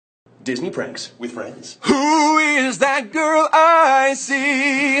Disney pranks with friends. Who is that girl I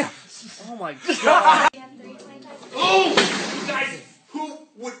see? Oh my god. Oh! You guys, who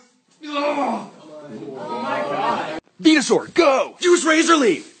would... Oh my god. Venusaur, go! Use razor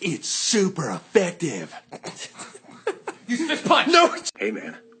leaf! It's super effective. Use fist punch! No! Hey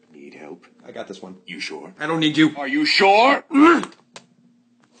man, need help? I got this one. You sure? I don't need you. Are you sure?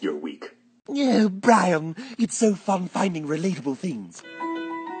 You're weak. Oh, Brian, it's so fun finding relatable things.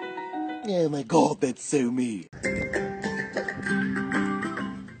 Oh my god, that's so me.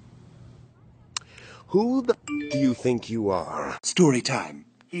 Who the do you think you are? Story time.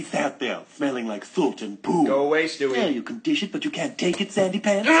 He's out there, smelling like salt and poo. Go away, Stewie. Yeah, you can dish it, but you can't take it, Sandy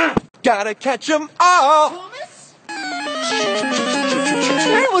Pants. Gotta catch 'em all! Thomas?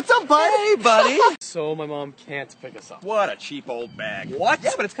 Hey, what's up, bud? Hey, buddy! So my mom can't pick us up. What a cheap old bag. What?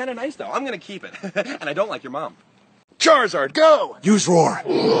 Yeah, but it's kind of nice, though. I'm gonna keep it. And I don't like your mom. Charizard, go! Use roar.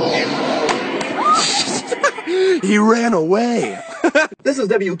 He ran away. This is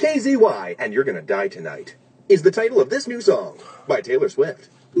WKZY, and You're Gonna Die Tonight, is the title of this new song by Taylor Swift.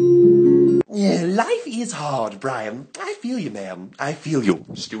 Yeah, life is hard, Brian. I feel you, man. I feel you.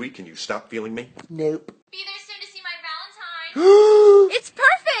 Stewie, can you stop feeling me? Nope. Be there soon to see my Valentine. It's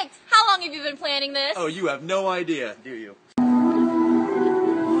perfect! How long have you been planning this? Oh, you have no idea, do you?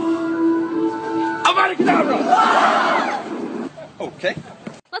 Okay.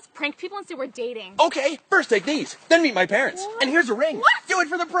 Let's prank people and say we're dating. Okay, first take these, then meet my parents. What? And here's a ring. What? Do it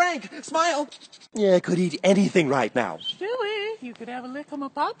for the prank. Smile. Yeah, I could eat anything right now. Stewie, you could have a lick on my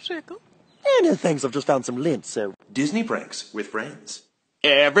popsicle. No thanks, I've just found some lint, so... Disney pranks with friends.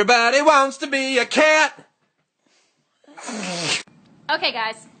 Everybody wants to be a cat. Okay,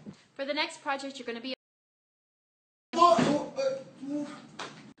 guys. For the next project, you're gonna be Aw,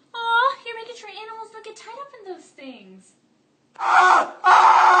 you're making sure animals don't get tied up in those things.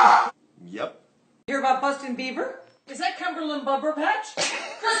 Yep. Hear about busting beaver? Is that Cumberland Bumper Patch?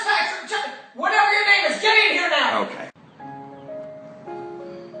 Chris Patch, whatever your name is, get in here now! Okay.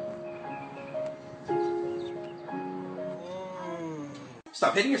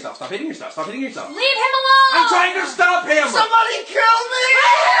 Stop hitting yourself, stop hitting yourself, stop hitting yourself. Leave him alone! I'm trying to stop him! Somebody kill me!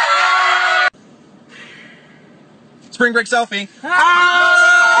 Spring break selfie.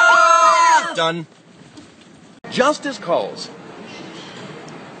 Done. Justice calls.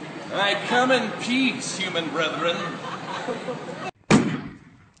 I come in peace, human brethren.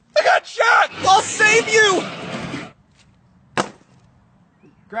 I got shot! I'll save you!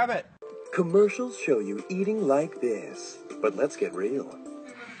 Grab it. Commercials show you eating like this, but let's get real.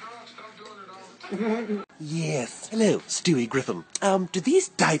 Yes. Hello, Stewie Griffin. Do these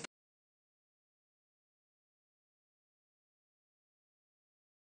diapers...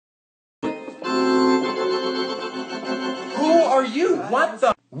 Who are you? What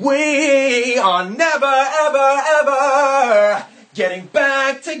the? We are never, ever, ever getting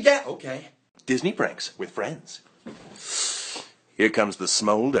back together. Okay. Disney pranks with friends. Here comes the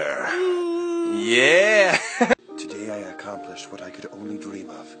smolder. Yeah. Today I accomplished what I could only dream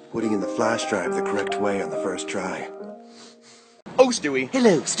of. Putting in the flash drive the correct way on the first try. Oh, Stewie.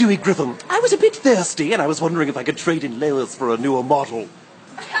 Hello, Stewie Griffin. I was a bit thirsty and I was wondering if I could trade in lowers for a newer model.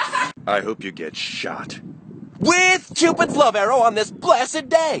 I hope you get shot. With Cupid's love arrow on this blessed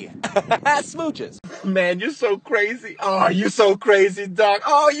day. Smooches. Man, you're so crazy. Oh, you're so crazy, Doc.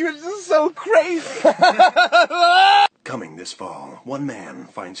 Oh, you're just so crazy. Coming this fall, one man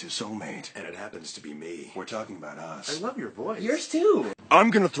finds his soulmate, and it happens to be me. We're talking about us. I love your voice. Yours too. I'm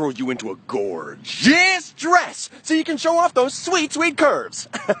gonna throw you into a gorge. Yes, dress, so you can show off those sweet, sweet curves.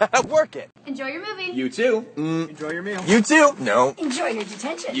 Work it. Enjoy your movie. You too. Enjoy your meal. You too. No. Enjoy your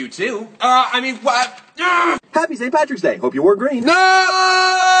detention. You too. What? Happy St. Patrick's Day. Hope you wore green. No!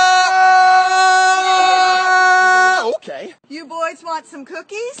 Okay. You boys want some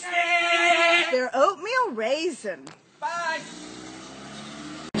cookies? They're oatmeal raisin. Bye.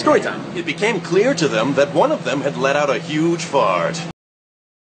 Story time. It became clear to them that one of them had let out a huge fart.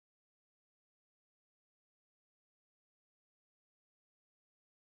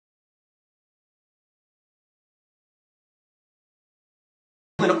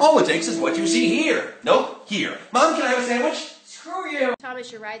 And all it takes is what you see here. Nope, here. Mom, can I have a sandwich? Screw you!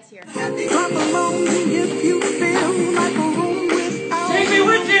 Thomas, your ride's here. Clap along if you feel like a room without. Take me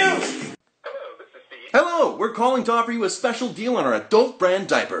with you! Hello, we're calling to offer you a special deal on our adult brand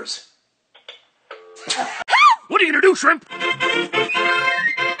diapers. What are you gonna do, shrimp?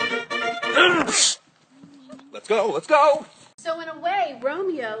 Let's go, let's go. So in a way,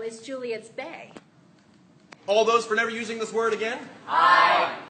 Romeo is Juliet's bae. All those for never using this word again? Aye.